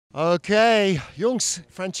Okay, Jungs,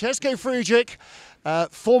 Francesco Friedrich,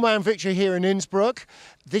 four-man victory here in Innsbruck.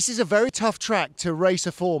 This is a very tough track to race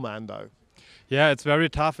a four-man though. Yeah, it's very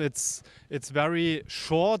tough. It's very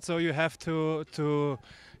short, so you have to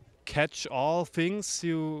catch all things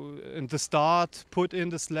you in the start, put in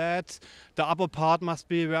the sled. The upper part must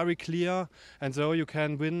be very clear, and so you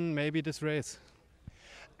can win maybe this race.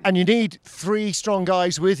 And you need three strong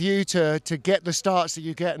guys with you to get the starts that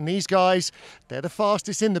you get. And these guys, they're the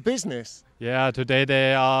fastest in the business. Yeah, today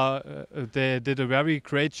they did a very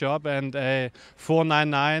great job, and a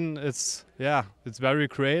 4:99 it's very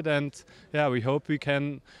great, and yeah, we hope we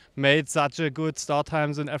can make such a good start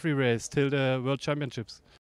times in every race till the World Championships.